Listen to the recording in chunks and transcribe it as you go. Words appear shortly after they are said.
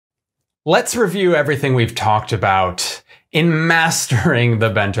Let's review everything we've talked about in mastering the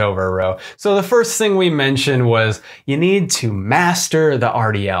bent over row. So the first thing we mentioned was you need to master the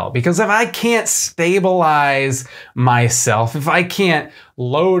RDL, because if I can't stabilize myself, if I can't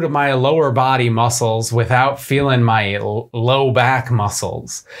load my lower body muscles without feeling my low back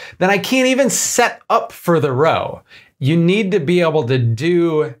muscles, then I can't even set up for the row. You need to be able to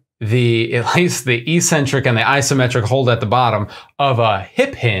do at least the eccentric and the isometric hold at the bottom of a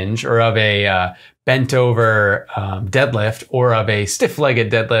hip hinge, or of a bent over deadlift, or of a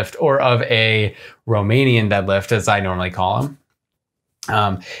stiff-legged deadlift, or of a Romanian deadlift, as I normally call them.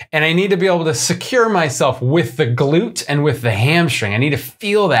 And I need to be able to secure myself with the glute and with the hamstring. I need to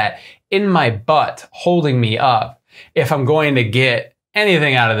feel that in my butt holding me up if I'm going to get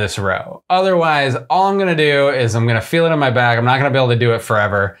anything out of this row. Otherwise, all I'm gonna do is I'm gonna feel it in my back. I'm not gonna be able to do it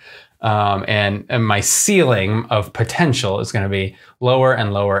forever. And my ceiling of potential is gonna be lower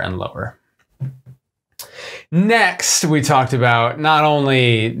and lower and lower. Next, we talked about not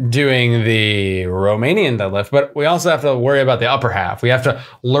only doing the Romanian deadlift, but we also have to worry about the upper half. We have to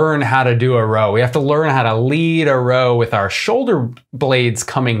learn how to do a row. We have to learn how to lead a row with our shoulder blades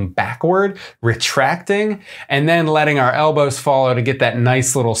coming backward, retracting, and then letting our elbows follow to get that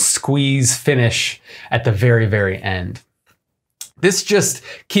nice little squeeze finish at the very, very end. This just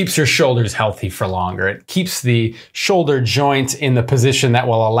keeps your shoulders healthy for longer. It keeps the shoulder joint in the position that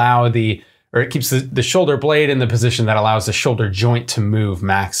will allow it keeps the shoulder blade in the position that allows the shoulder joint to move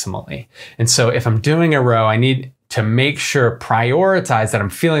maximally. And so if I'm doing a row, I need to make sure, prioritize that I'm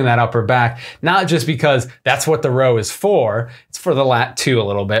feeling that upper back, not just because that's what the row is for. It's for the lat too a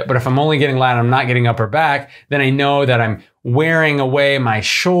little bit, but if I'm only getting lat, I'm not getting upper back, then I know that I'm wearing away my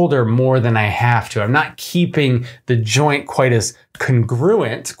shoulder more than I have to. I'm not keeping the joint quite as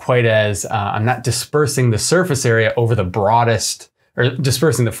congruent, I'm not dispersing the surface area over the broadest, or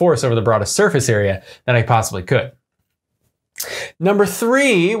dispersing the force over the broadest surface area that I possibly could. Number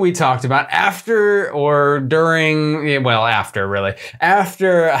 3, we talked about after I've learned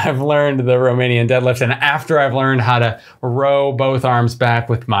the Romanian deadlift, and after I've learned how to row both arms back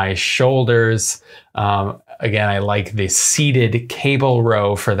with my shoulders. Again, I like the seated cable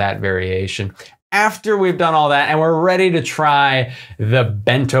row for that variation. After we've done all that and we're ready to try the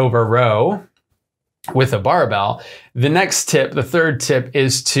bent over row with a barbell, the next tip, the third tip,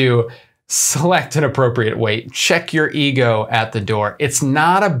 is to select an appropriate weight. Check your ego at the door. It's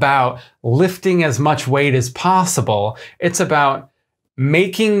not about lifting as much weight as possible. It's about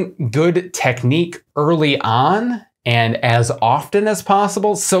making good technique early on and as often as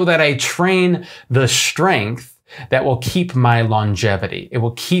possible so that I train the strength that will keep my longevity. It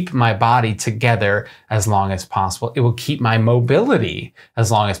will keep my body together as long as possible. It will keep my mobility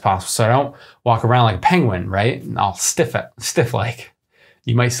as long as possible. So I don't walk around like a penguin, right? And all stiff like.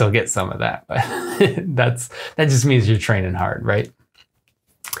 You might still get some of that, but that just means you're training hard, right?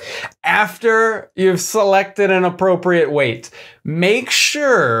 After you've selected an appropriate weight, make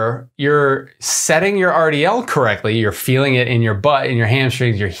sure you're setting your RDL correctly. You're feeling it in your butt, in your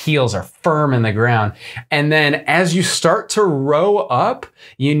hamstrings, your heels are firm in the ground. And then as you start to row up,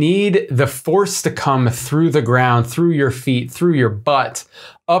 you need the force to come through the ground, through your feet, through your butt,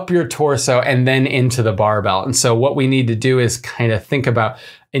 up your torso, and then into the barbell. And so what we need to do is kind of think about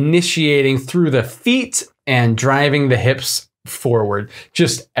initiating through the feet and driving the hips forward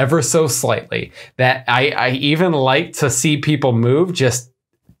just ever so slightly. That I even like to see people move just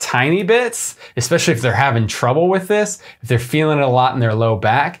tiny bits, especially if they're having trouble with this, if they're feeling it a lot in their low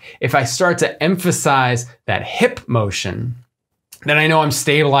back. If I start to emphasize that hip motion, then I know I'm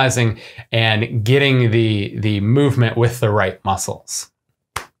stabilizing and getting the movement with the right muscles.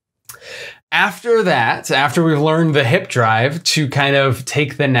 After that, after we've learned the hip drive to kind of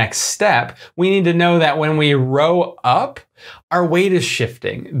take the next step, we need to know that when we row up, our weight is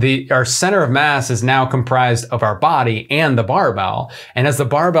shifting. Our center of mass is now comprised of our body and the barbell. And as the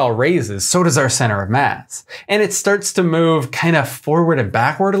barbell raises, so does our center of mass. And it starts to move kind of forward and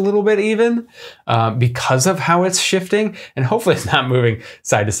backward a little bit even because of how it's shifting. And hopefully it's not moving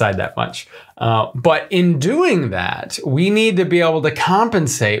side to side that much. But in doing that, we need to be able to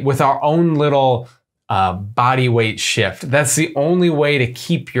compensate with our own little body weight shift. That's the only way to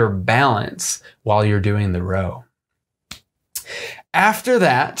keep your balance while you're doing the row. After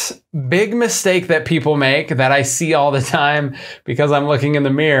that, big mistake that people make that I see all the time because I'm looking in the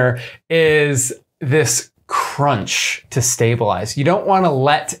mirror is this crunch to stabilize. You don't want to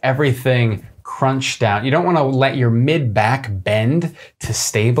let everything crunch down. You don't want to let your mid-back bend to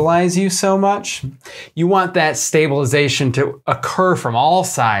stabilize you so much. You want that stabilization to occur from all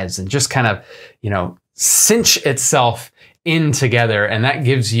sides and just kind of, cinch itself in together, and that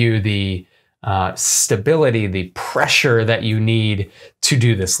gives you the stability, the pressure that you need to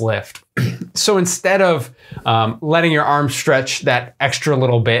do this lift. So instead of letting your arm stretch that extra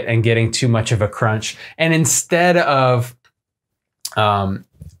little bit and getting too much of a crunch, and instead of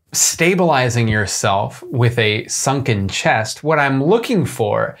stabilizing yourself with a sunken chest, what I'm looking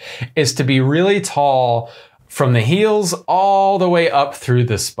for is to be really tall from the heels all the way up through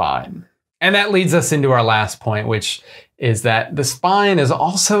the spine. And that leads us into our last point, which is that the spine is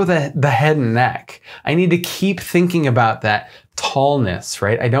also the head and neck. I need to keep thinking about that tallness,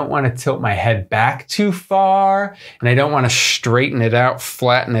 right? I don't want to tilt my head back too far, and I don't want to straighten it out,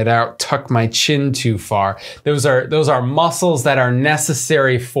 flatten it out, tuck my chin too far. Those are muscles that are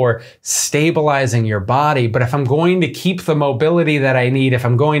necessary for stabilizing your body. But if I'm going to keep the mobility that I need, if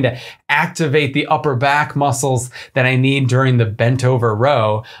I'm going to activate the upper back muscles that I need during the bent over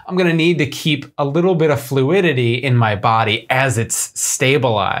row, I'm going to need to keep a little bit of fluidity in my body as it's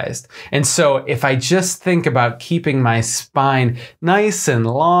stabilized. And so if I just think about keeping my spine nice and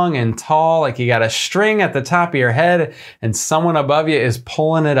long and tall, like you got a string at the top of your head and someone above you is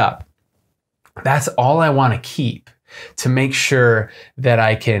pulling it up, that's all I want to keep, to make sure that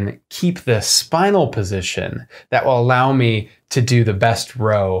I can keep the spinal position that will allow me to do the best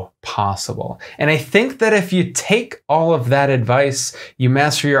row possible. And I think that if you take all of that advice, you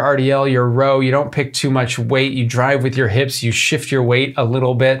master your RDL, your row, you don't pick too much weight, you drive with your hips, you shift your weight a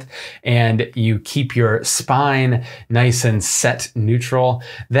little bit, and you keep your spine nice and set neutral,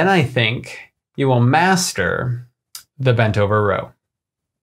 then I think you will master the bent over row.